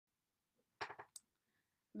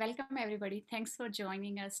Welcome, everybody. Thanks for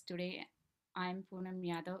joining us today. I'm Poonam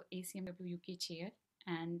Yadav, ACM W UK Chair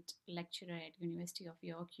and lecturer at University of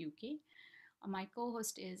York, UK. My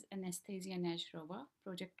co-host is Anastasia Najrova,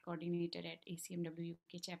 Project Coordinator at ACM W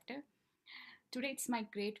UK Chapter. Today, it's my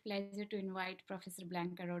great pleasure to invite Professor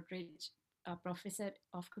Blanca Rodriguez, a Professor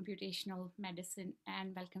of Computational Medicine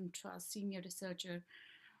and Wellcome Trust Senior Researcher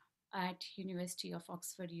at University of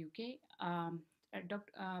Oxford, UK.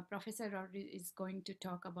 Professor Rodriguez is going to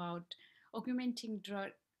talk about augmenting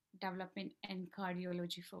drug development and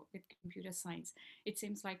cardiology with computer science. It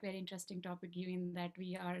seems like very interesting topic given that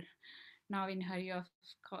we are now in hurry of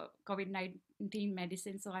COVID-19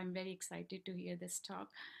 medicine. So I'm very excited to hear this talk.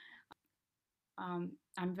 I'm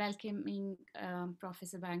welcoming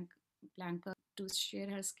Professor Blanca to share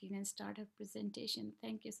her screen and start her presentation.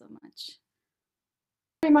 Thank you so much.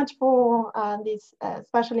 Very much for this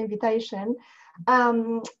special invitation.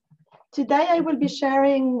 Today I will be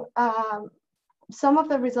sharing some of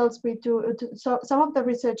the results we do, some of the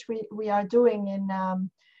research we are doing in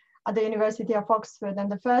at the University of Oxford.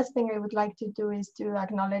 And the first thing I would like to do is to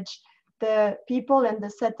acknowledge the people and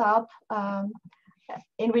the setup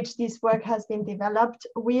in which this work has been developed.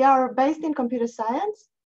 We are based in computer science,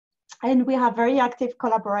 and we have very active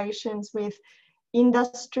collaborations with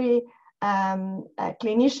industry,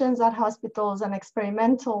 clinicians at hospitals, and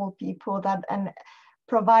experimental people that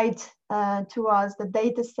provide to us the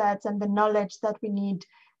data sets and the knowledge that we need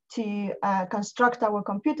to construct our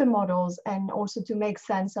computer models and also to make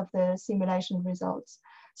sense of the simulation results.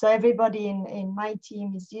 So everybody in my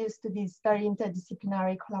team is used to these very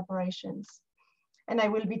interdisciplinary collaborations. And I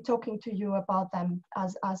will be talking to you about them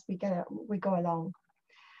as we go along.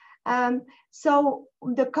 So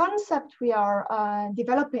the concept we are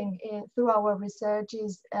developing through our research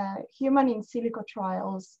is human in silico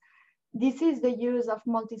trials. This is the use of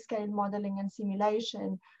multi-scale modeling and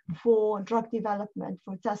simulation for drug development,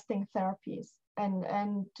 for testing therapies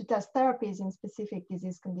and to test therapies in specific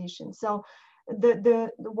disease conditions. So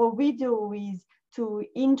what we do is to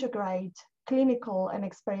integrate clinical and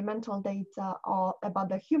experimental data about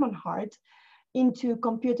the human heart into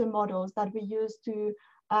computer models that we use to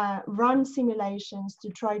run simulations to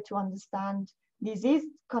try to understand disease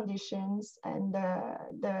conditions and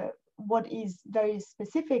what is very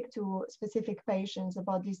specific to specific patients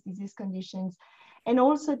about these disease conditions, and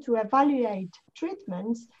also to evaluate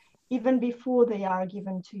treatments even before they are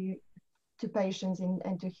given to patients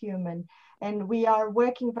and to human. And we are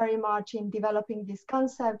working very much in developing this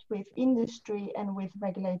concept with industry and with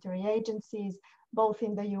regulatory agencies, both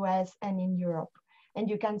in the US and in Europe. And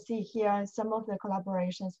you can see here some of the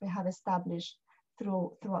collaborations we have established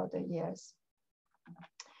throughout the years.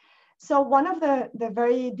 So one of the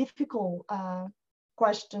very difficult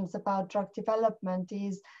questions about drug development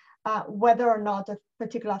is whether or not a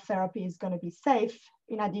particular therapy is going to be safe,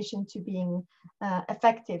 in addition to being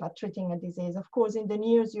effective at treating a disease. Of course, in the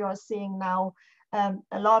news, you are seeing now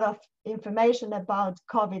a lot of information about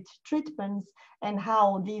COVID treatments and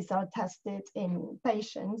how these are tested in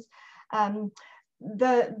patients.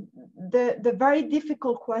 The very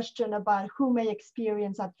difficult question about who may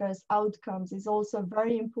experience adverse outcomes is also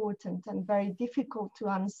very important and very difficult to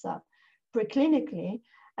answer preclinically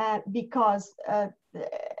because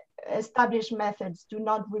established methods do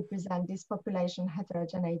not represent this population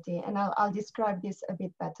heterogeneity. And I'll describe this a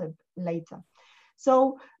bit better later.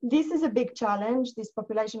 So this is a big challenge, this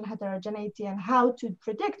population heterogeneity, and how to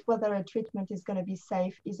predict whether a treatment is going to be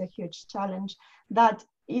safe is a huge challenge that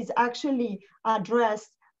is actually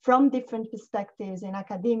addressed from different perspectives in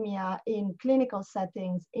academia, in clinical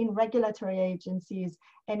settings, in regulatory agencies,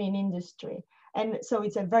 and in industry. And so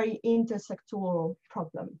it's a very intersectoral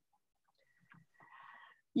problem.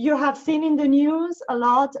 You have seen in the news a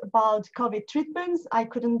lot about COVID treatments. I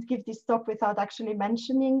couldn't give this talk without actually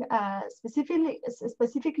mentioning specifically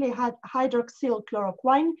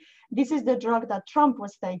hydroxychloroquine. This is the drug that Trump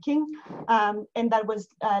was taking, and that was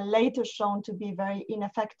later shown to be very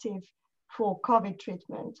ineffective for COVID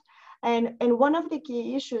treatment. And one of the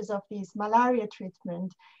key issues of this malaria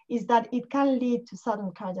treatment is that it can lead to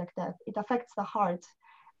sudden cardiac death. It affects the heart.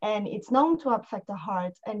 And it's known to affect the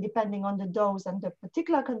heart, and depending on the dose and the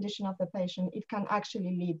particular condition of the patient, it can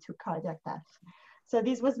actually lead to cardiac death. So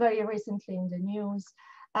this was very recently in the news.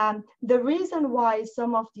 The reason why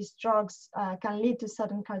some of these drugs can lead to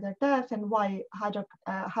sudden cardiac death and why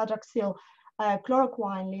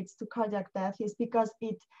hydroxychloroquine leads to cardiac death is because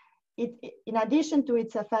it, in addition to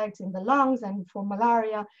its effects in the lungs and for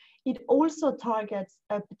malaria, it also targets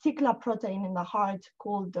a particular protein in the heart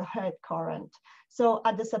called the hurt current. So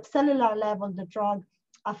at the subcellular level, the drug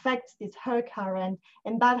affects this heart current,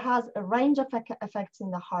 and that has a range of effects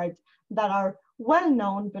in the heart that are well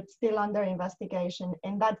known but still under investigation,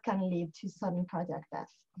 and that can lead to sudden cardiac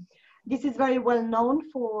death. This is very well known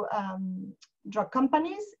for drug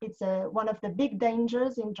companies. It's one of the big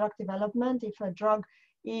dangers in drug development. If a drug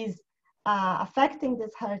is affecting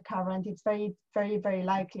this heart current, it's very, very, very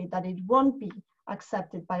likely that it won't be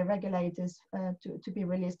accepted by regulators to be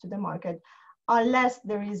released to the market, unless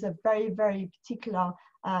there is a very, very particular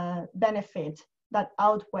benefit that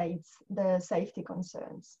outweighs the safety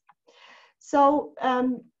concerns. So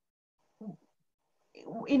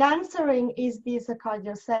in answering, is this a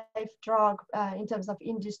cardio-safe drug in terms of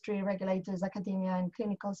industry, regulators, academia, and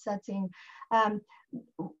clinical setting,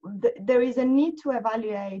 there is a need to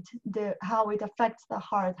evaluate how it affects the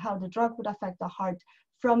heart, how the drug would affect the heart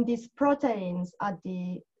from these proteins at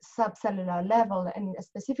the subcellular level, and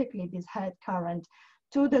specifically this heart current,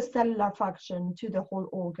 to the cellular function, to the whole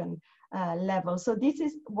organ level. So this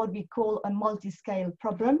is what we call a multi-scale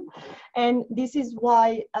problem. And this is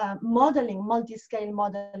why multi-scale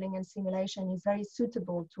modeling and simulation is very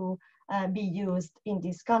suitable to be used in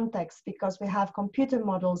this context, because we have computer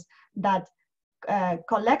models that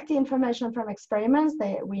collect the information from experiments,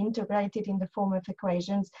 we integrate it in the form of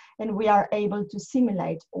equations, and we are able to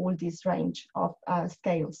simulate all this range of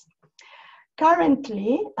scales.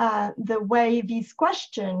 Currently, the way this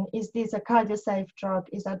question, is this a cardio-safe drug,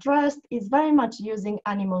 is addressed is very much using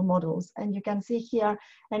animal models. And you can see here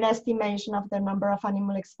an estimation of the number of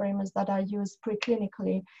animal experiments that are used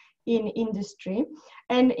preclinically in industry.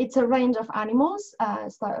 And it's a range of animals,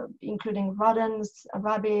 including rodents,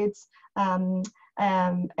 rabbits, and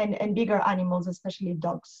bigger animals, especially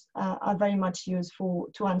dogs, are very much used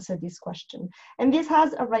to answer this question. And this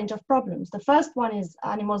has a range of problems. The first one is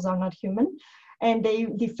animals are not human, and they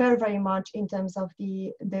differ very much in terms of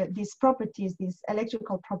these properties, these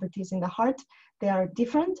electrical properties in the heart. They are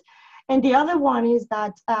different. And the other one is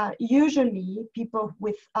that usually people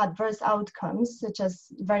with adverse outcomes, such as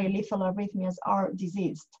very lethal arrhythmias, are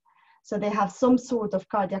diseased. So they have some sort of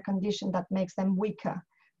cardiac condition that makes them weaker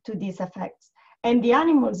to these effects. And the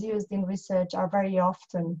animals used in research are very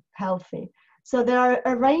often healthy. So there are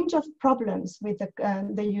a range of problems with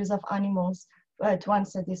the use of animals to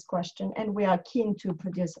answer this question, and we are keen to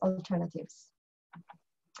produce alternatives.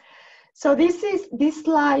 So this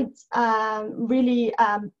slide really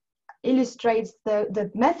illustrates the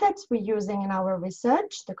methods we're using in our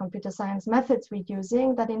research, the computer science methods we're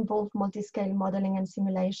using that involve multi-scale modeling and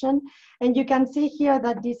simulation. And you can see here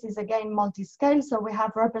that this is again multi-scale. So we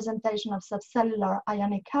have representation of subcellular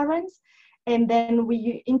ionic currents, and then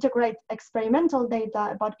we integrate experimental data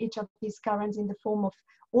about each of these currents in the form of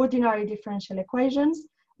ordinary differential equations,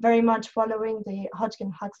 very much following the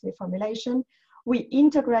Hodgkin-Huxley formulation. We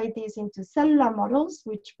integrate these into cellular models,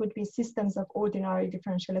 which would be systems of ordinary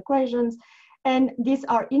differential equations. And these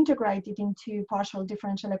are integrated into partial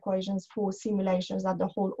differential equations for simulations at the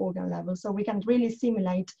whole organ level. So we can really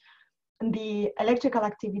simulate the electrical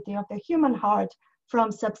activity of the human heart from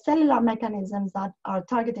subcellular mechanisms that are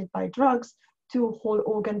targeted by drugs to whole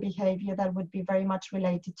organ behavior that would be very much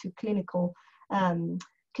related to clinical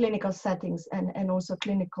settings and also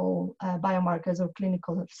clinical biomarkers or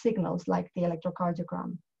clinical signals like the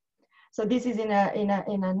electrocardiogram. So this is in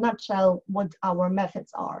a nutshell what our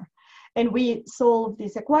methods are. And we solve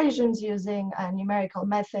these equations using numerical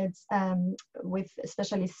methods with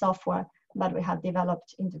especially software that we have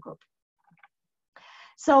developed in the group.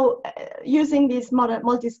 So using this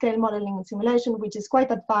multi-scale modeling and simulation, which is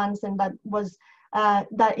quite advanced, and that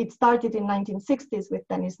it started in 1960s with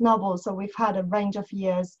Dennis Noble. So we've had a range of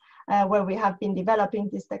years where we have been developing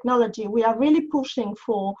this technology. We are really pushing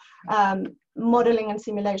for modeling and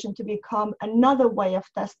simulation to become another way of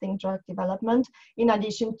testing drug development, in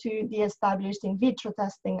addition to the established in vitro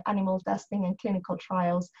testing, animal testing, and clinical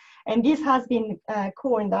trials. And this has been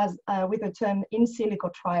coined as with the term in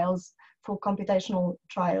silico trials for computational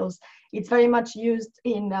trials. It's very much used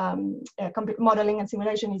in modeling and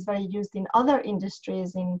simulation is very used in other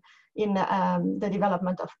industries, in the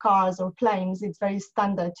development of cars or planes. It's very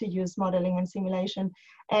standard to use modeling and simulation,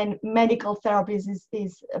 and medical therapies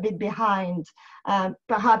is a bit behind.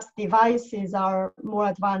 Perhaps devices are more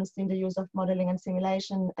advanced in the use of modeling and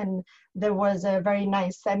simulation, and there was a very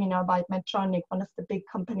nice seminar by Medtronic, one of the big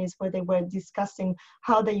companies, where they were discussing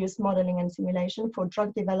how they use modeling and simulation for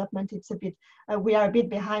drug development. It's a bit, we are a bit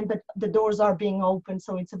behind, but the doors are being opened,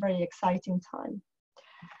 so it's a very exciting time.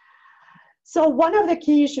 So one of the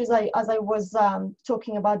key issues, as I was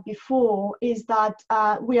talking about before, is that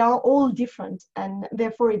we are all different, and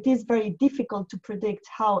therefore it is very difficult to predict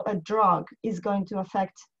how a drug is going to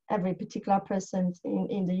affect every particular person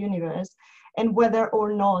in the universe, and whether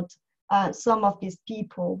or not some of these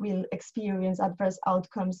people will experience adverse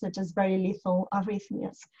outcomes such as very lethal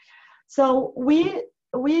arrhythmias. So we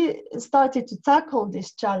started to tackle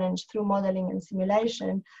this challenge through modeling and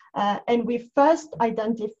simulation, and we first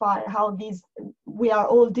identify how we are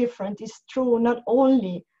all different is true not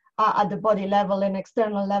only at the body level and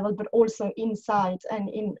external level, but also inside and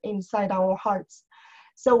inside our hearts.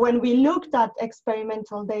 So when we looked at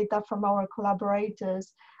experimental data from our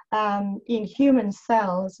collaborators in human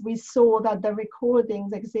cells, we saw that the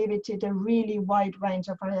recordings exhibited a really wide range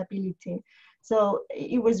of variability. So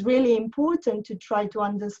it was really important to try to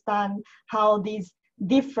understand how these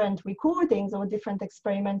different recordings or different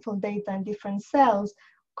experimental data in different cells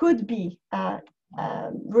could be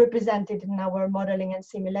represented in our modeling and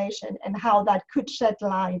simulation, and how that could shed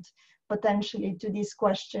light potentially to this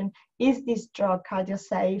question: is this drug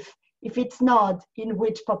cardiosafe? If it's not, in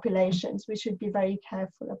which populations we should be very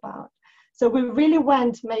careful about. So we really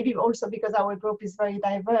went, maybe also because our group is very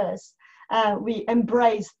diverse, we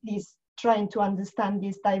embraced this, trying to understand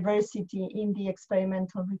this diversity in the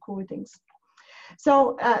experimental recordings.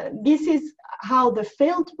 So this is how the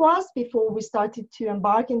field was before we started to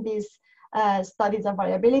embark in these studies of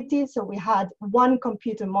variability. So we had one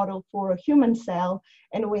computer model for a human cell,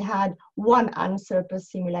 and we had one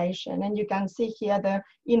unsurpassed simulation. And you can see here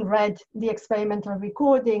in red the experimental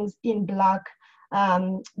recordings, in black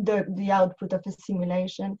the output of a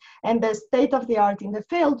simulation. And the state of the art in the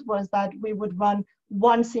field was that we would run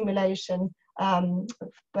one simulation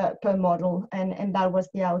per model, and that was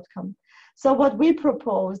the outcome. So what we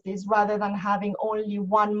proposed is, rather than having only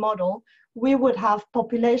one model, we would have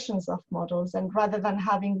populations of models, and rather than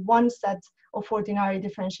having one set of ordinary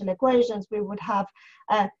differential equations, we would have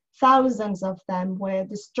thousands of them, where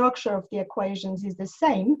the structure of the equations is the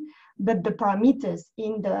same, but the parameters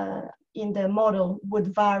in the model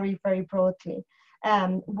would vary very broadly,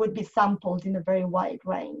 would be sampled in a very wide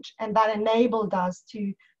range. And that enabled us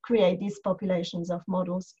to create these populations of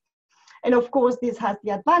models. And of course, this has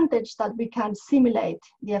the advantage that we can simulate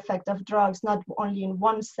the effect of drugs, not only in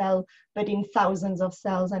one cell, but in thousands of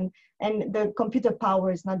cells. And the computer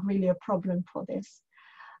power is not really a problem for this.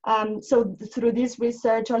 So through this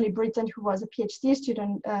research, Oli Britton, who was a PhD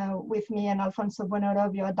student with me, and Alfonso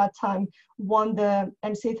Buenarovio at that time, won the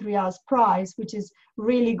MC3R's prize, which is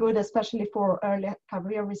really good, especially for early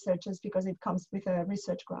career researchers, because it comes with a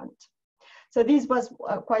research grant. So this was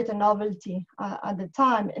quite a novelty at the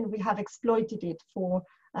time, and we have exploited it for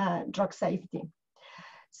drug safety.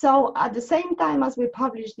 So at the same time as we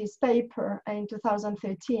published this paper in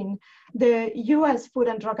 2013, the US Food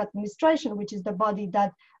and Drug Administration, which is the body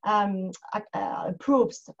that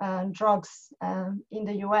approves drugs in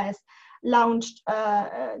the US, launched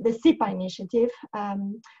the CIPA initiative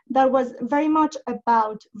that was very much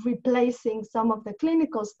about replacing some of the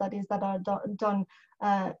clinical studies that are done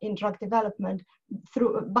in drug development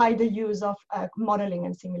by the use of modeling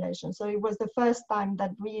and simulation. So it was the first time that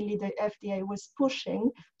really the FDA was pushing,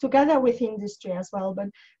 together with industry as well, but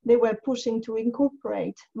they were pushing to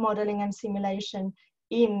incorporate modeling and simulation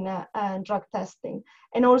in drug testing.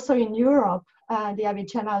 And also in Europe, the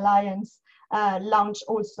Avicenna Alliance launched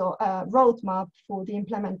also a roadmap for the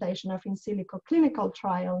implementation of in silico clinical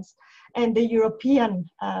trials, and the European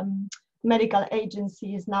medical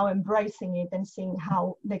agency is now embracing it and seeing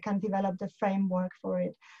how they can develop the framework for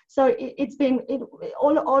it. So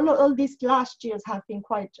all these last years have been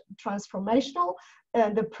quite transformational.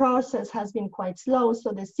 The process has been quite slow.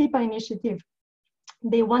 So the CIPA initiative,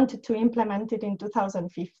 they wanted to implement it in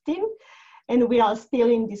 2015. And we are still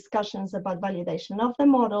in discussions about validation of the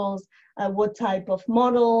models, what type of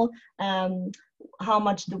model, how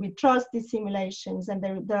much do we trust these simulations, and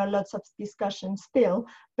there are lots of discussions still,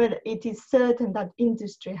 but it is certain that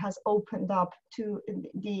industry has opened up to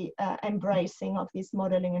the embracing of this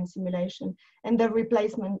modeling and simulation and the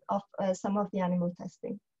replacement of some of the animal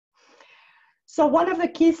testing. So one of the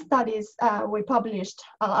key studies we published,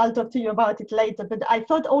 I'll talk to you about it later, but I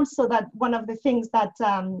thought also that one of the things that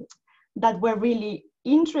that were really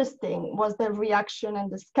interesting was the reaction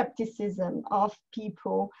and the skepticism of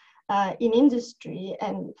people in industry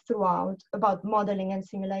and throughout about modeling and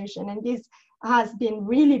simulation. And this has been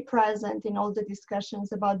really present in all the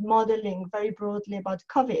discussions about modeling very broadly about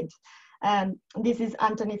COVID. This is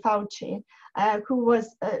Anthony Fauci, who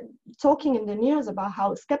was talking in the news about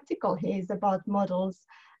how skeptical he is about models.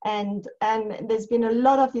 And there's been a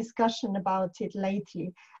lot of discussion about it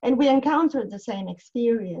lately. And we encountered the same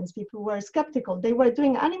experience. People were skeptical. They were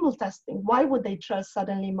doing animal testing. Why would they trust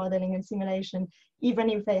suddenly modeling and simulation, even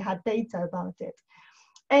if they had data about it?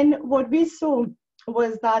 And what we saw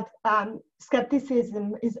was that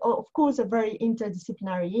skepticism is, of course, a very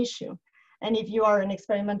interdisciplinary issue. And if you are an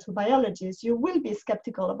experimental biologist, you will be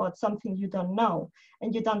skeptical about something you don't know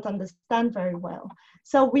and you don't understand very well.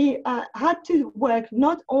 So we had to work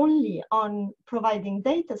not only on providing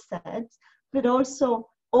data sets, but also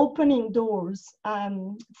opening doors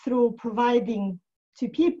through providing to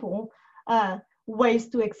people ways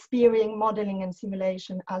to experience modeling and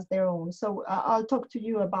simulation as their own. So I'll talk to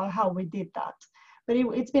you about how we did that. But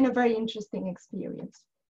it's been a very interesting experience.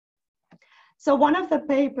 So one of the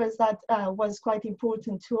papers that was quite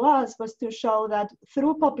important to us was to show that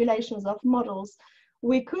through populations of models,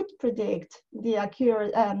 we could predict the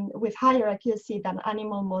with higher accuracy than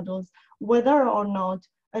animal models, whether or not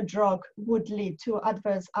a drug would lead to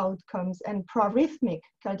adverse outcomes and proarrhythmic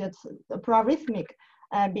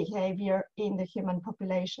behavior in the human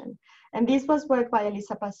population. And this was work by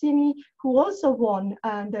Elisa Passini, who also won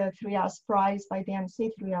the 3Rs prize by the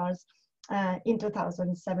MC 3Rs in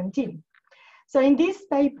 2017. So in this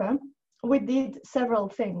paper, we did several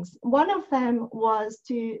things. One of them was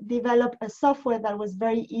to develop a software that was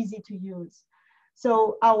very easy to use.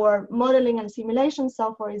 So our modeling and simulation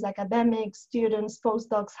software is academic, students,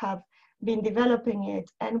 postdocs have been developing it.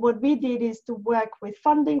 And what we did is to work with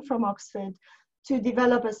funding from Oxford to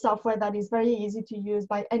develop a software that is very easy to use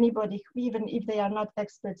by anybody, even if they are not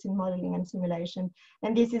experts in modeling and simulation.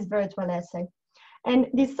 And this is Virtual Essay. And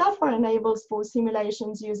this software enables for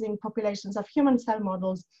simulations using populations of human cell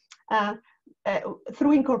models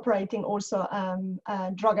through incorporating also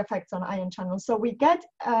drug effects on ion channels. So we get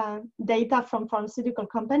data from pharmaceutical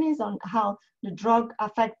companies on how the drug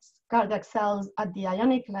affects cardiac cells at the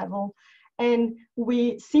ionic level, and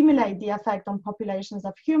we simulate the effect on populations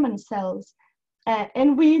of human cells.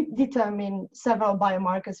 And we determine several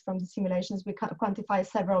biomarkers from the simulations. We quantify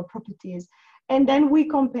several properties. And then we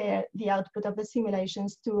compare the output of the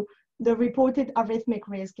simulations to the reported arrhythmic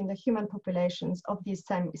risk in the human populations of these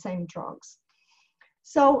same drugs.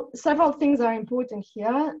 So several things are important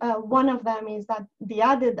here. One of them is that the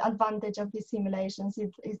added advantage of these simulations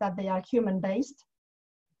is that they are human-based.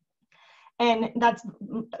 And that's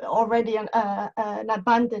already an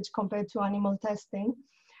advantage compared to animal testing.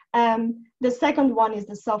 The second one is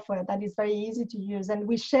the software that is very easy to use, and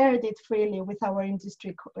we shared it freely with our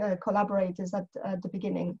industry collaborators at the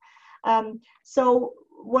beginning. So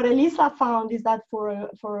what Elisa found is that for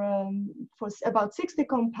about 60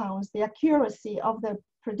 compounds, the accuracy of the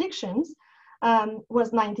predictions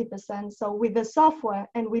was 90%. So with the software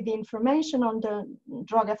and with the information on the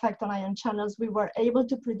drug effect on ion channels, we were able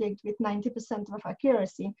to predict with 90% of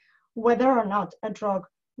accuracy whether or not a drug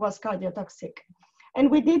was cardiotoxic. And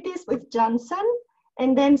we did this with Janssen,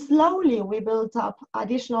 and then slowly we built up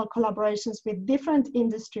additional collaborations with different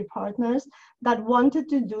industry partners that wanted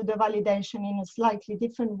to do the validation in a slightly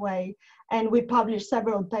different way. And we published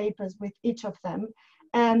several papers with each of them,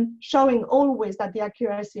 showing always that the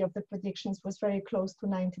accuracy of the predictions was very close to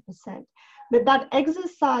 90%. But that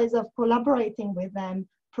exercise of collaborating with them,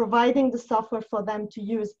 providing the software for them to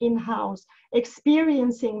use in-house,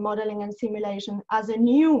 experiencing modeling and simulation as a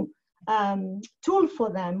new tool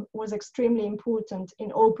for them was extremely important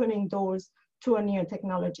in opening doors to a new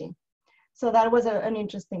technology. So that was an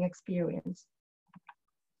interesting experience.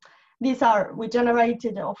 We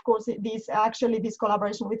generated, of course, this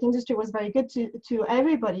collaboration with industry was very good to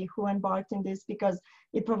everybody who embarked in this, because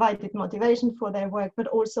it provided motivation for their work, but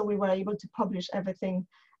also we were able to publish everything,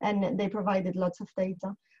 and they provided lots of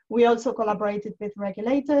data. We also collaborated with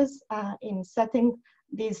regulators in setting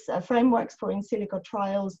these frameworks for in silico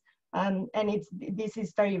trials. And this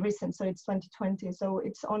is very recent, so it's 2020, so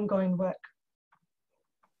it's ongoing work.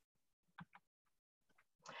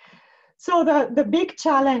 So the big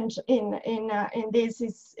challenge in this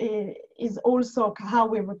is also how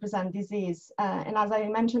we represent disease. And as I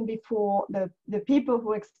mentioned before, the people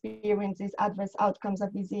who experience these adverse outcomes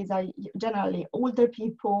of disease are generally older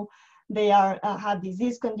people. They have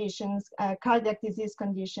disease conditions, cardiac disease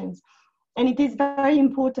conditions. And it is very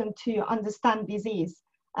important to understand disease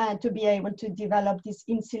to be able to develop this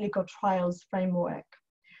in silico trials framework.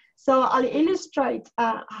 So I'll illustrate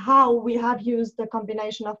how we have used the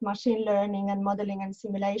combination of machine learning and modeling and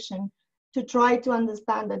simulation to try to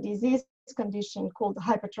understand a disease condition called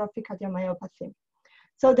hypertrophic cardiomyopathy.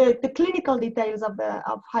 So the clinical details of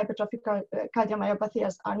hypertrophic cardiomyopathy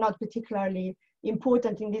are not particularly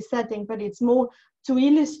important in this setting, but it's more to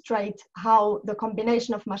illustrate how the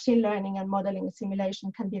combination of machine learning and modeling and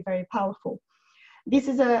simulation can be very powerful. This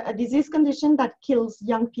is a disease condition that kills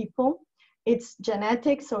young people. It's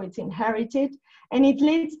genetic, so it's inherited, and it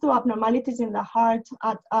leads to abnormalities in the heart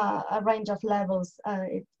at a range of levels.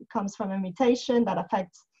 It comes from a mutation that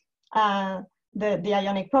affects the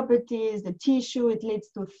ionic properties, the tissue. It leads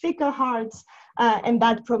to thicker hearts, and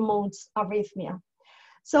that promotes arrhythmia.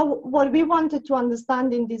 So what we wanted to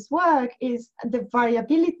understand in this work is the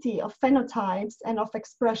variability of phenotypes and of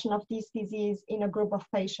expression of this disease in a group of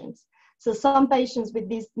patients. So some patients with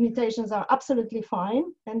these mutations are absolutely fine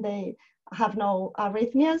and they have no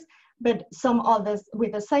arrhythmias, but some others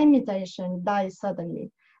with the same mutation die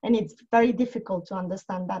suddenly. And it's very difficult to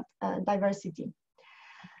understand that diversity.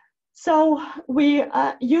 So we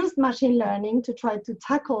used machine learning to try to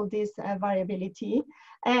tackle this variability.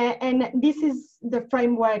 And this is the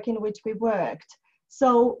framework in which we worked.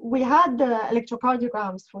 So we had the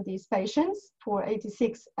electrocardiograms for these patients, for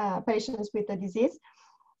 86 patients with the disease.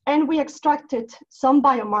 And we extracted some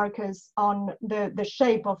biomarkers on the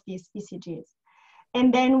shape of these ECGs.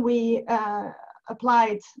 And then we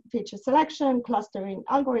applied feature selection, clustering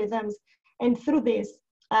algorithms. And through this,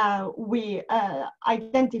 we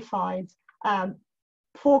identified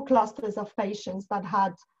 4 clusters of patients that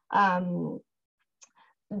had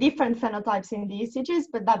different phenotypes in the ECGs,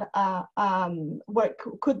 but that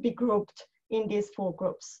could be grouped in these 4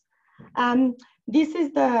 groups. This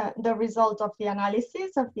is the result of the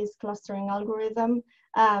analysis of this clustering algorithm.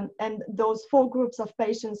 And those 4 groups of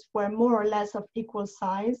patients were more or less of equal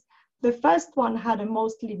size. The first one had a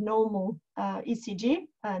mostly normal ECG.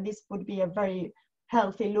 This would be a very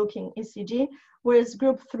healthy looking ECG, whereas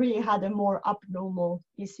group 3 had a more abnormal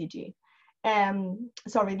ECG.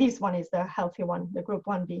 Sorry, this one is the healthy one, the group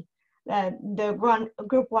 1B.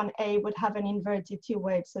 Group 1A would have an inverted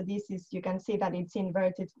T-wave. So this is, you can see that it's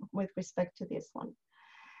inverted with respect to this one.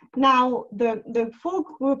 Now, the 4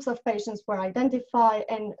 groups of patients were identified,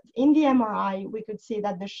 and in the MRI, we could see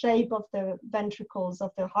that the shape of the ventricles of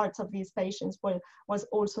the hearts of these patients was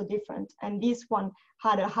also different. And this one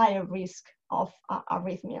had a higher risk of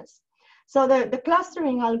arrhythmias. So the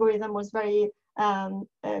clustering algorithm was very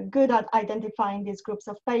good at identifying these groups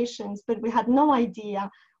of patients, but we had no idea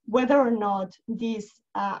whether or not this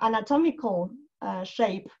anatomical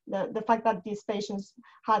shape, the fact that these patients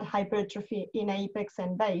had hypertrophy in apex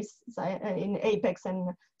and base, in apex and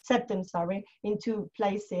septum, sorry, in 2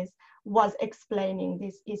 places, was explaining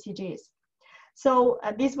these ECGs. So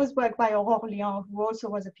this was work by Aurore Lyon, who also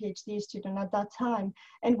was a PhD student at that time.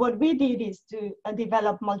 And what we did is to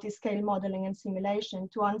develop multi-scale modeling and simulation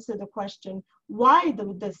to answer the question, why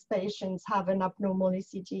do these patients have an abnormal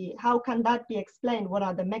ECG? How can that be explained? What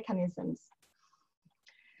are the mechanisms?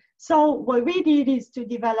 So what we did is to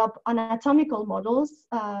develop anatomical models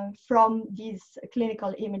from these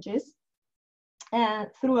clinical images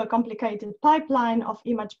through a complicated pipeline of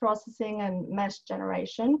image processing and mesh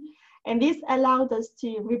generation. And this allowed us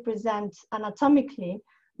to represent anatomically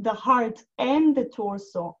the heart and the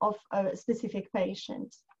torso of a specific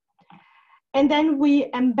patient. And then we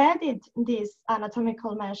embedded these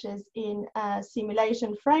anatomical meshes in a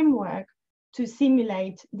simulation framework to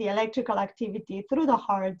simulate the electrical activity through the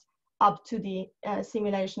heart up to the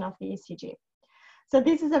simulation of the ECG. So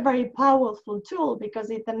this is a very powerful tool because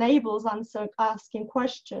it enables asking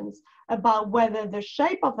questions about whether the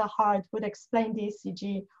shape of the heart would explain the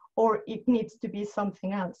ECG or it needs to be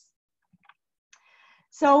something else.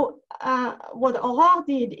 So what Aurore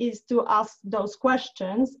did is to ask those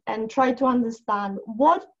questions and try to understand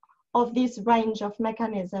what of this range of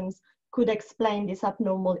mechanisms could explain these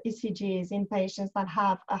abnormal ECGs in patients that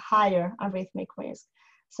have a higher arrhythmic risk.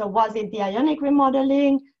 So was it the ionic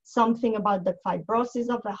remodeling, something about the fibrosis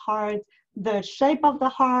of the heart, the shape of the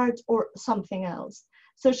heart, or something else?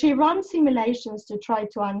 So she ran simulations to try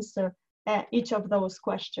to answer each of those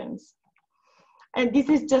questions. And this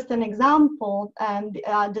is just an example. And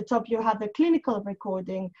at the top, you have the clinical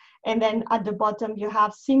recording. And then at the bottom, you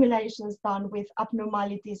have simulations done with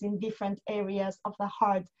abnormalities in different areas of the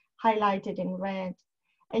heart highlighted in red.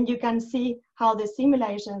 And you can see how the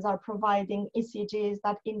simulations are providing ECGs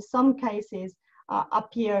that in some cases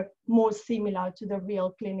appear more similar to the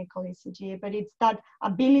real clinical ECG. But it's that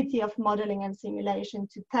ability of modeling and simulation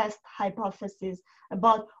to test hypotheses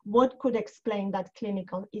about what could explain that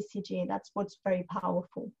clinical ECG. That's what's very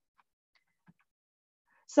powerful.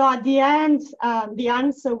 So at the end, the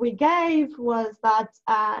answer we gave was that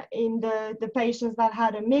in the patients that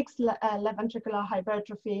had a mixed left ventricular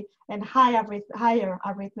hypertrophy and higher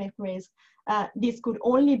arrhythmic risk, this could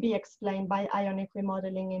only be explained by ionic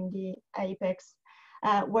remodeling in the apex,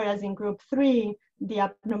 whereas in group 3, the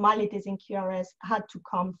abnormalities in QRS had to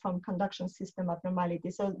come from conduction system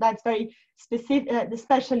abnormalities. So that's very specific, the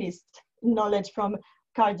specialist knowledge from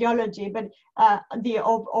cardiology, but the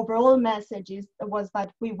overall message was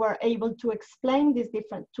that we were able to explain these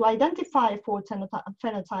to identify 4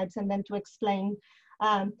 phenotypes, and then to explain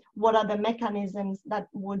what are the mechanisms that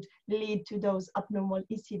would lead to those abnormal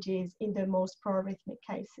ECGs in the most pro-arrhythmic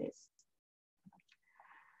cases.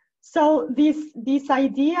 So this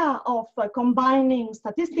idea of combining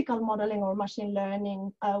statistical modeling or machine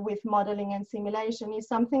learning with modeling and simulation is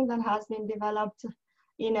something that has been developed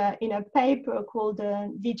in a paper called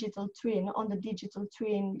Digital Twin, on the digital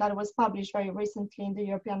twin, that was published very recently in the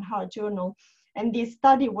European Heart Journal. And this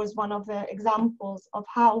study was one of the examples of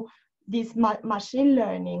how this machine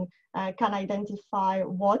learning can identify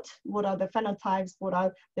what are the phenotypes, what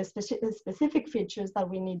are the specific features that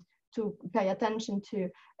we need to pay attention to,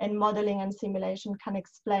 and modeling and simulation can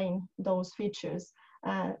explain those features,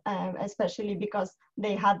 especially because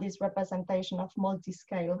they have this representation of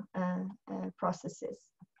multi-scale processes.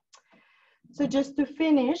 So just to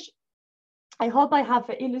finish, I hope I have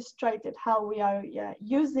illustrated how we are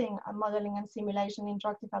using modeling and simulation in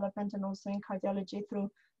drug development and also in cardiology through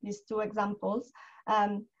these 2 examples.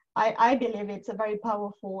 I believe it's a very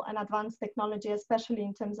powerful and advanced technology, especially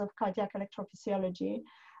in terms of cardiac electrophysiology.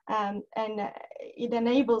 And it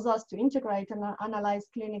enables us to integrate and analyze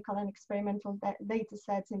clinical and experimental data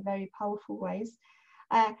sets in very powerful ways.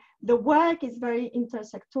 The work is very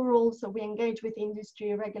intersectoral, so we engage with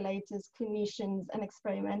industry, regulators, clinicians, and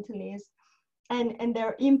experimentalists. And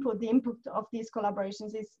their input, the input of these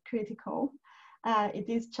collaborations is critical. It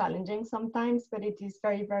is challenging sometimes, but it is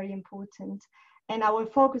very, very important. And our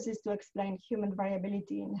focus is to explain human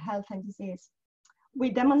variability in health and disease. We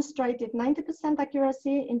demonstrated 90%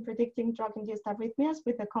 accuracy in predicting drug-induced arrhythmias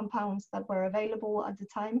with the compounds that were available at the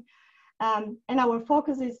time. And our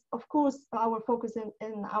focus is, of course, our focus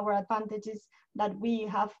in our advantage is that we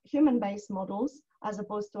have human-based models as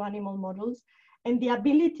opposed to animal models, and the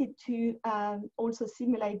ability to also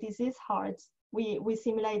simulate disease hearts. We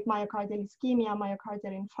simulate myocardial ischemia,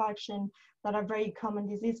 myocardial infarction, that are very common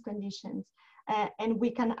disease conditions. And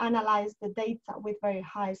we can analyze the data with very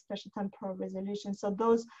high spatial temporal resolution. So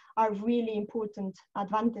those are really important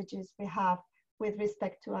advantages we have with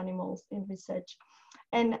respect to animals in research.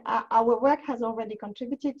 And our work has already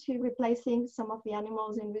contributed to replacing some of the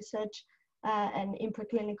animals in research and in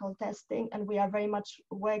preclinical testing. And we are very much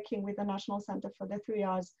working with the National Center for the 3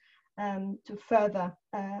 Rs to further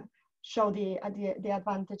show the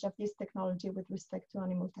advantage of this technology with respect to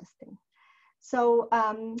animal testing. So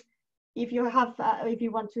if you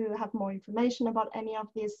want to have more information about any of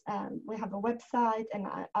this, we have a website, and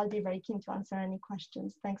I'll be very keen to answer any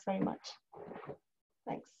questions. Thanks very much.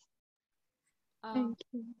 Thanks. Thank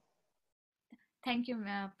you. Thank you,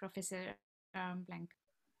 Professor Blanca.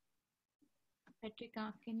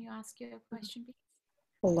 Petrika, can you ask your question, please?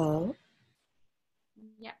 Hello?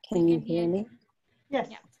 Yeah. Can you hear me? Yes.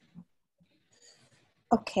 Yeah.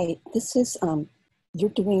 Okay, this is, you're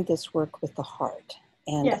doing this work with the heart,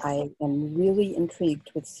 and Yes. I am really intrigued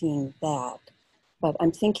with seeing that. But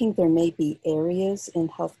I'm thinking there may be areas in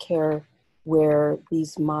healthcare where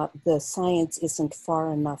the science isn't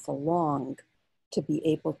far enough along to be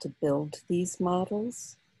able to build these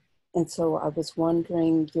models. And so I was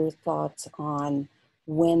wondering your thoughts on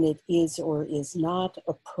when it is or is not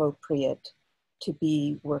appropriate to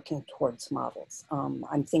be working towards models.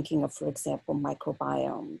 I'm thinking of, for example,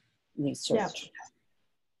 microbiome research. Yeah.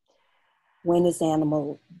 When is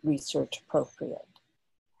animal research appropriate?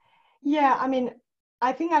 Yeah, I mean,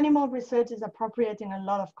 I think animal research is appropriate in a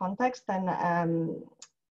lot of contexts,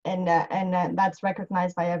 and that's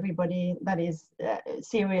recognized by everybody that is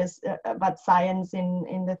serious about science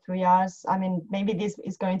in the 3 Rs. I mean, maybe this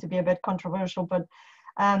is going to be a bit controversial, but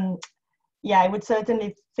yeah, I would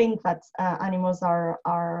certainly think that animals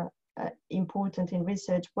are important in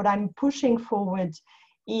research. What I'm pushing forward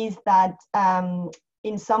is that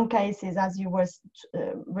in some cases, as you were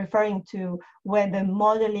referring to, where the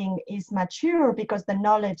modeling is mature because the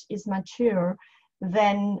knowledge is mature,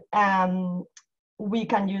 then we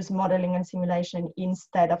can use modeling and simulation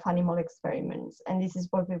instead of animal experiments, and this is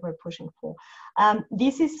what we were pushing for.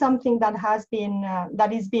 This is something that has been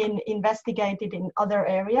that is being investigated in other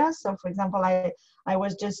areas. So, for example, I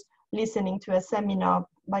was just listening to a seminar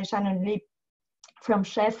by Shannon Lee from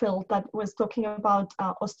Sheffield that was talking about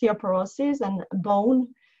osteoporosis and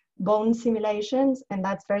bone simulations, and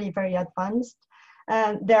that's very, very advanced.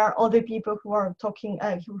 There are other people who are talking,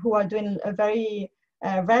 who are doing a very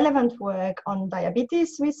relevant work on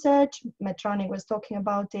diabetes research. Medtronic was talking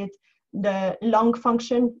about it. The lung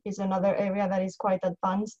function is another area that is quite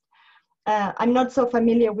advanced. I'm not so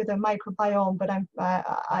familiar with the microbiome, but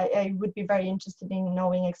I would be very interested in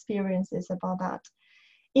knowing experiences about that.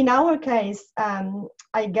 In our case,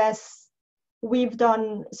 I guess we've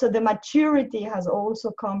done, so the maturity has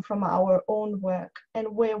also come from our own work,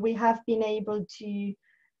 and where we have been able to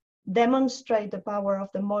demonstrate the power of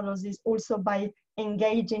the models is also by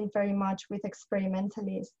engaging very much with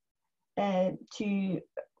experimentalists to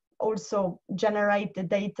also generate the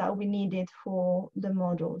data we needed for the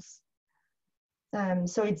models.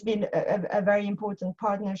 So it's been a very important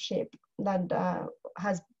partnership that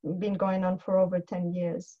has been going on for over 10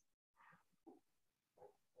 years.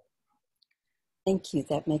 Thank you.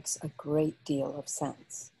 That makes a great deal of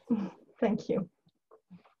sense. Thank you.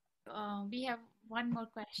 We have one more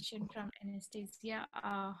question from Anastasia.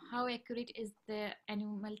 How accurate is the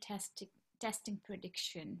animal testing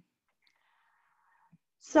prediction?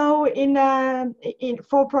 So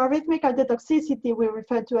for proarrhythmic cardiotoxicity, we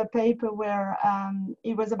refer to a paper where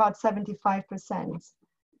it was about 75%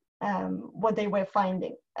 what they were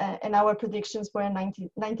finding. And our predictions were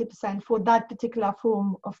 90% for that particular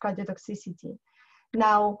form of cardiotoxicity.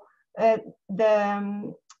 Now,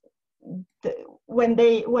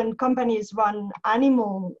 when companies run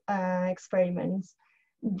animal experiments,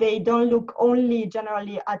 they don't look only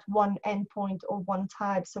generally at one endpoint or one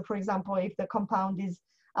type. So for example, if the compound is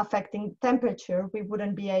affecting temperature, we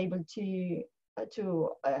wouldn't be able to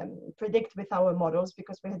predict with our models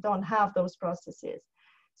because we don't have those processes.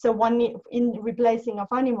 So in replacing of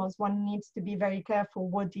animals, one needs to be very careful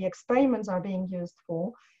what the experiments are being used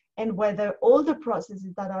for and whether all the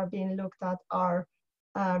processes that are being looked at are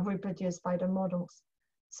reproduced by the models.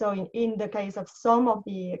 So in the case of some of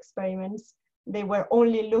the experiments, they were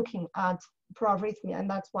only looking at proarrhythmia, and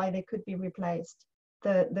that's why they could be replaced.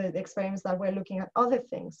 The experiments that were looking at other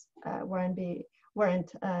things we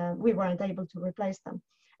weren't able to replace them.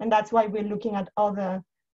 And that's why we're looking at other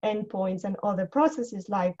endpoints and other processes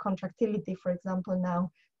like contractility, for example,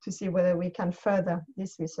 now to see whether we can further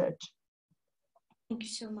this research. Thank you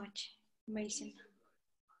so much. Amazing,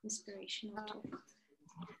 inspirational talk.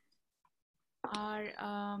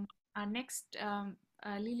 Our next,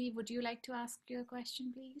 Lily, would you like to ask your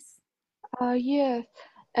question, please? Yes,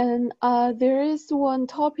 and there is one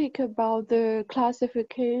topic about the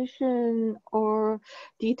classification or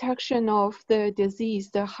detection of the disease,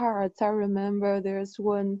 the hearts. I remember there's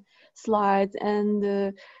one slide,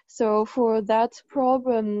 and so for that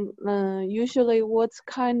problem, usually what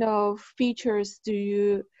kind of features do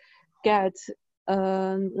you get?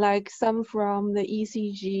 Like some from the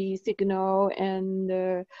ECG signal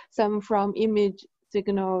and some from image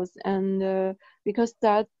signals, and because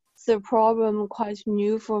that's a problem quite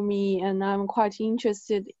new for me, and I'm quite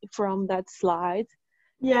interested from that slide.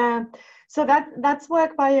 Yeah, so that's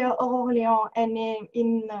work by Aurélien, and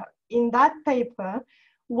in that paper,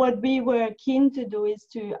 what we were keen to do is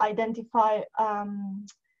to identify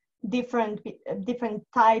different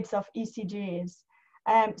types of ECGs.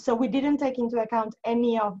 So we didn't take into account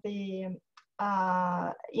any of the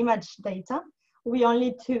image data. We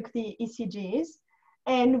only took the ECGs.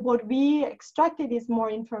 And what we extracted is more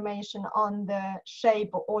information on the shape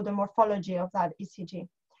or the morphology of that ECG.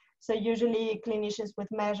 So usually clinicians would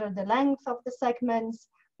measure the length of the segments,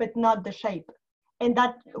 but not the shape. And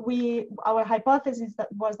that our hypothesis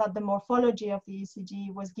was that the morphology of the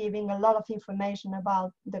ECG was giving a lot of information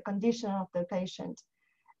about the condition of the patient.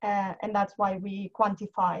 And that's why we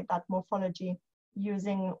quantify that morphology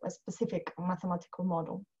using a specific mathematical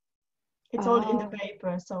model. It's all in the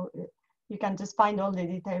paper, so you can just find all the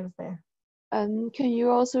details there. And can you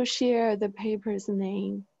also share the paper's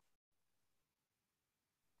name?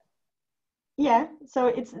 Yeah, so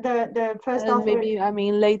it's the first author. Maybe, I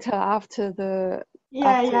mean, later after the...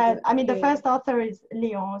 I mean, the first author is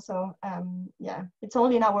Leon, so yeah, it's all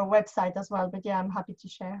in our website as well, but yeah, I'm happy to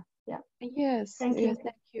share. Yeah. Yes, thank you.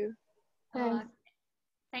 Thank you.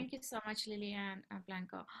 Thank you so much, Lily and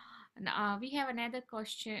Blanca. And, we have another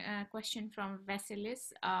question from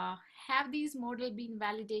Vasilis. Have these models been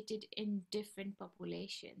validated in different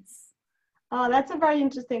populations? That's a very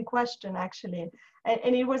interesting question, actually,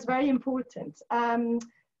 and it was very important.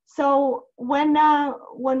 So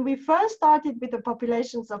when we first started with the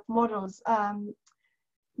populations of models,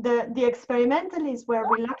 the experimentalists were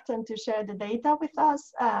reluctant to share the data with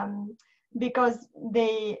us because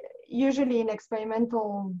they usually in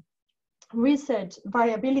experimental research,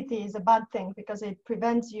 variability is a bad thing because it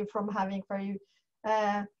prevents you from having very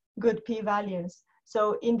good p-values.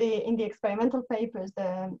 So in the experimental papers,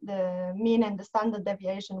 the mean and the standard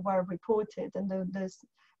deviation were reported, and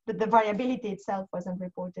the variability itself wasn't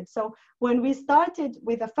reported. So when we started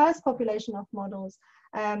with the first population of models,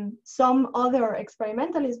 some other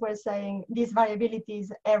experimentalists were saying this variability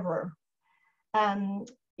is error.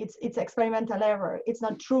 it's experimental error. It's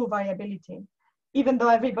not true variability. Even though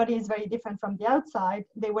everybody is very different from the outside,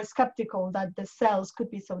 they were skeptical that the cells could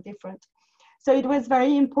be so different. So it was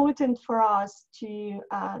very important for us to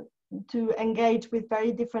engage with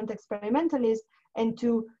very different experimentalists and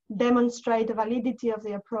to demonstrate the validity of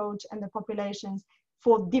the approach and the populations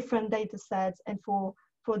for different data sets and for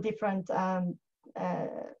different,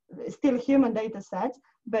 still human data sets,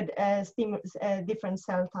 but different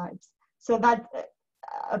cell types. So that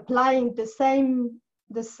applying the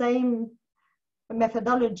same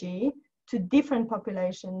methodology to different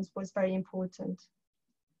populations was very important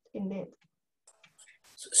indeed.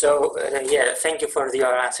 So yeah, thank you for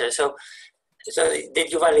your answer. So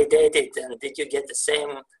did you validate it, and did you get the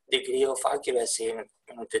same degree of accuracy in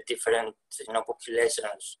the different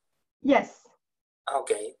populations? Yes.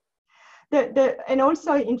 Okay. And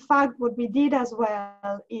also, in fact, what we did as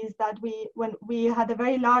well is that when we had a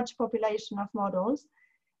very large population of models,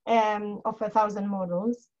 of 1,000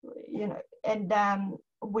 models, and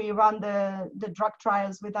we run the drug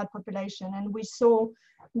trials with that population, and we saw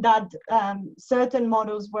that certain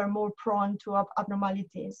models were more prone to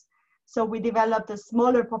abnormalities. So we developed a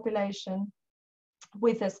smaller population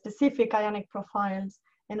with a specific ionic profiles,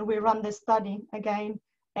 and we run the study again,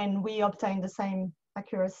 and we obtained the same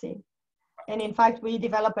accuracy. And in fact, we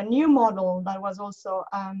developed a new model that was also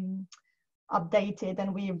updated,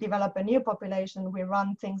 and we developed a new population. We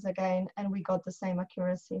run things again, and we got the same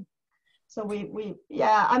accuracy. So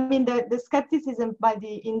yeah, I mean, the skepticism by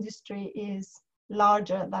the industry is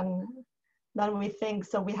larger than we think.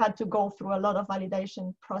 So we had to go through a lot of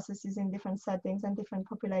validation processes in different settings and different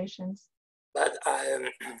populations. But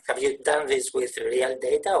have you done this with real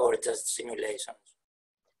data or just simulations?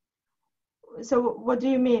 So what do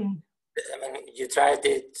you mean? I mean, you tried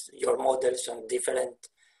your models on different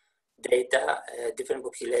data, different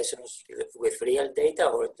populations with real data,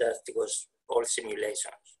 or just it was all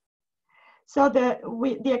simulations? So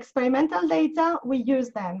the experimental data, we use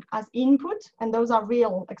them as input, and those are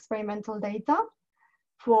real experimental data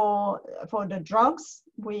for the drugs.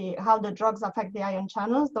 How the drugs affect the ion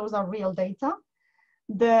channels, those are real data.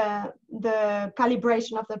 The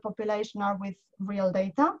calibration of the population are with real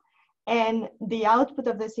data, and the output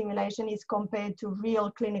of the simulation is compared to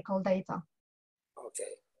real clinical data.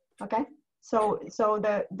 Okay. Okay. So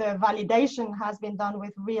the validation has been done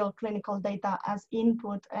with real clinical data as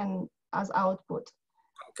input and as output.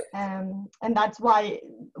 Okay. And that's why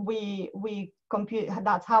we compute.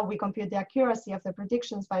 That's how we compute the accuracy of the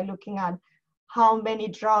predictions, by looking at how many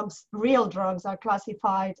drugs, real drugs, are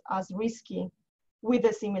classified as risky with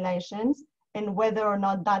the simulations, and whether or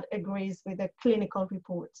not that agrees with the clinical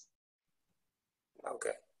reports.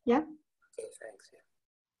 Okay. Yeah. Okay, thanks. Yeah.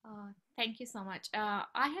 Thank you so much. I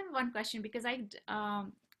have one question, because I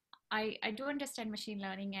do understand machine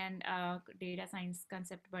learning and data science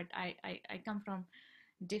concept, but I come from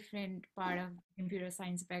different part of computer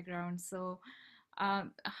science background. So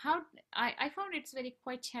how I found it's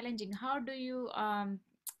quite challenging. How do you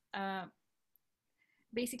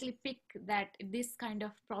basically pick that this kind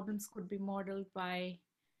of problems could be modeled by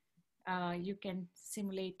you can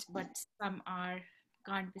simulate, but some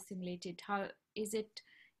can't be simulated? How is it?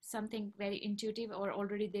 Something very intuitive, or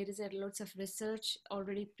already there is lots of research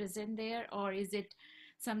already present there, or is it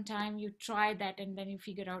sometime you try that and then you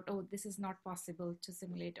figure out, oh, this is not possible to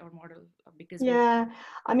simulate or model? Because yeah,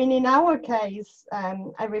 I mean, in our case,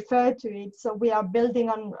 I refer to it, so we are building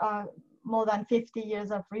on more than 50 years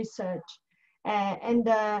of research, and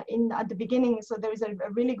at the beginning, so there is a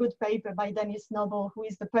really good paper by Dennis Noble, who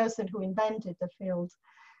is the person who invented the field,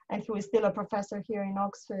 and who is still a professor here in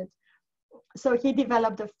Oxford. So he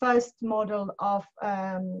developed the first model of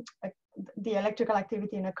the electrical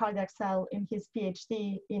activity in a cardiac cell in his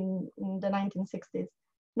PhD in the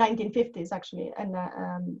 1950s actually, and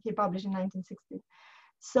he published in 1960s.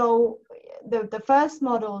 So the first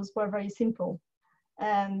models were very simple,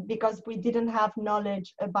 because we didn't have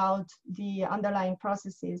knowledge about the underlying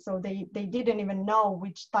processes. So they didn't even know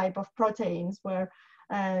which type of proteins were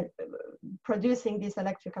producing this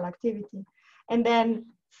electrical activity. And then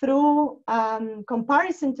through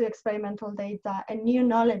comparison to experimental data and new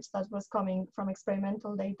knowledge that was coming from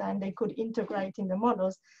experimental data, and they could integrate in the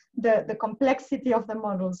models, the complexity of the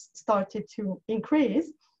models started to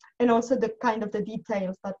increase, and also the kind of the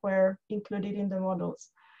details that were included in the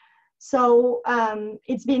models. So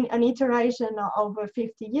it's been an iteration over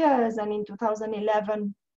 50 years, and in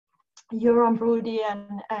 2011, Yoram Brody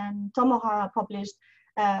and Tomohara published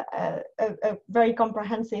a very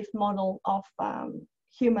comprehensive model of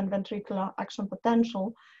human ventricular action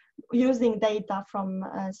potential using data from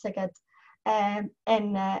Szeged and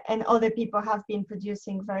other people have been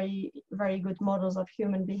producing very, very good models of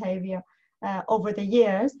human behavior over the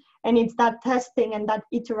years. And it's that testing and that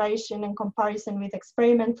iteration and comparison with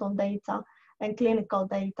experimental data and clinical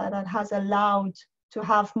data that has allowed to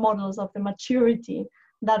have models of the maturity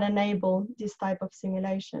that enable this type of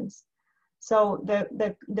simulations. So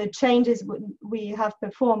the changes we have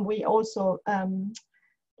performed, we also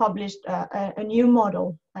published a new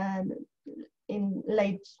model in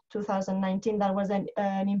late 2019 that was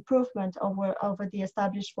an improvement over the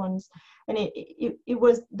established ones. And it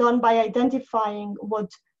was done by identifying what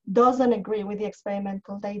doesn't agree with the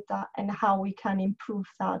experimental data and how we can improve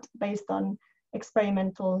that based on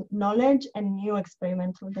experimental knowledge and new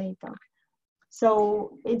experimental data.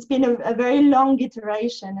 So it's been a very long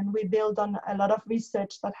iteration, and we build on a lot of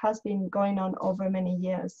research that has been going on over many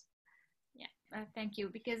years. Thank you,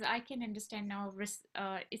 because I can understand now.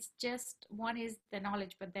 It's just one is the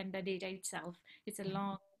knowledge, but then the data itself, it's a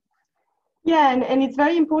long. Yeah, and it's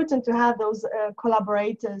very important to have those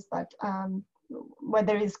collaborators that where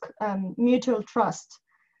there is mutual trust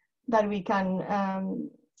that we can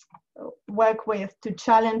work with to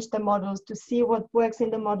challenge the models, to see what works in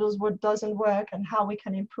the models, what doesn't work, and how we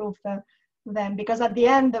can improve them. Because at the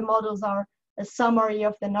end, the models are a summary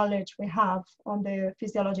of the knowledge we have on the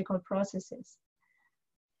physiological processes.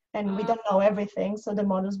 And we don't know everything, so the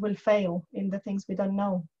models will fail in the things we don't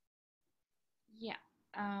know. Yeah,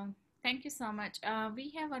 thank you so much.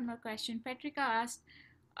 We have one more question. Patricia asked,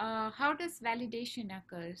 how does validation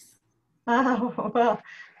occurs? Well,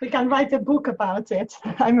 we can write a book about it,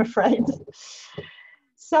 I'm afraid.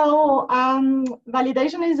 So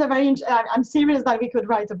validation is a very, I'm serious that we could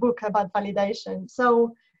write a book about validation.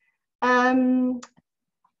 So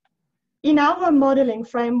in our modeling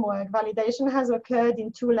framework, validation has occurred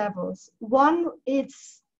in two levels. One,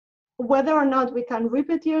 it's whether or not we can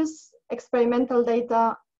reproduce experimental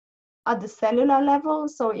data at the cellular level.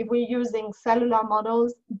 So if we're using cellular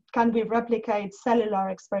models, can we replicate cellular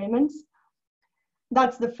experiments?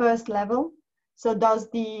 That's the first level. So does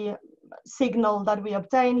the signal that we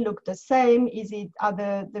obtain look the same? Are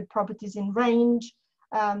the properties in range?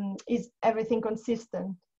 Is everything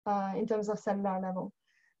consistent in terms of cellular level?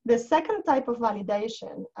 The second type of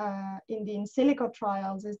validation in the in silico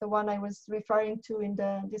trials is the one I was referring to in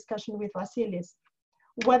the discussion with Vasilis.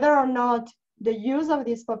 Whether or not the use of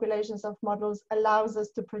these populations of models allows us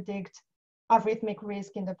to predict arrhythmic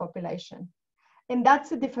risk in the population. And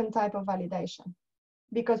that's a different type of validation,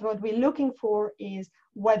 because what we're looking for is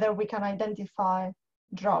whether we can identify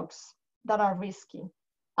drugs that are risky,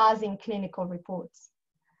 as in clinical reports.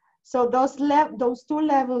 So those two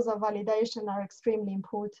levels of validation are extremely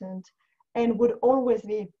important and would always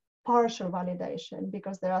be partial validation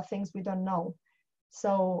because there are things we don't know.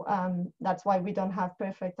 So that's why we don't have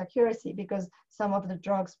perfect accuracy, because some of the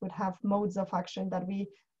drugs would have modes of action that we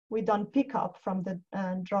don't pick up from the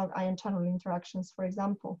drug ion channel interactions, for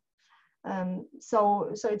example.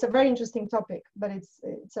 So it's a very interesting topic, but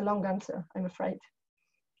it's a long answer, I'm afraid.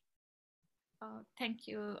 Thank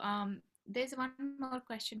you. There's one more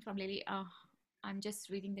question from Lily. I'm just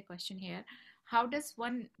reading the question here. How does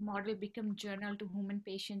one model become journal to human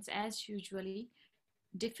patients as usually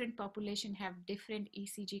different population have different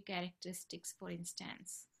ECG characteristics, for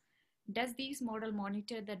instance? Does these model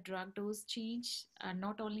monitor the drug dose change,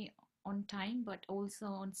 not only on time, but also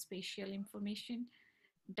on spatial information?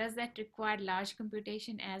 Does that require large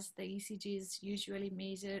computation, as the ECG is usually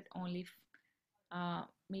measured only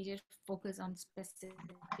major focus on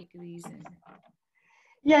specific reason?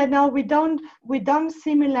 Yeah, no, we don't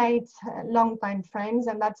simulate long time frames,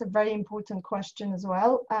 and that's a very important question as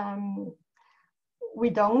well. We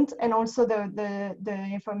don't, and also the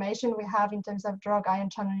information we have in terms of drug ion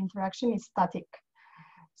channel interaction is static.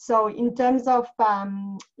 So in terms of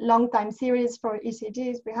long time series for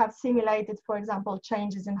ECGs, we have simulated, for example,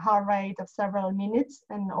 changes in heart rate of several minutes,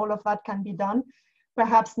 and all of that can be done.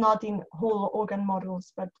 Perhaps not in whole organ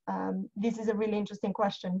models, but this is a really interesting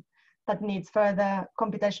question that needs further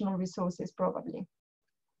computational resources, probably.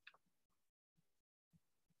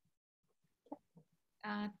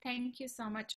 Thank you so much.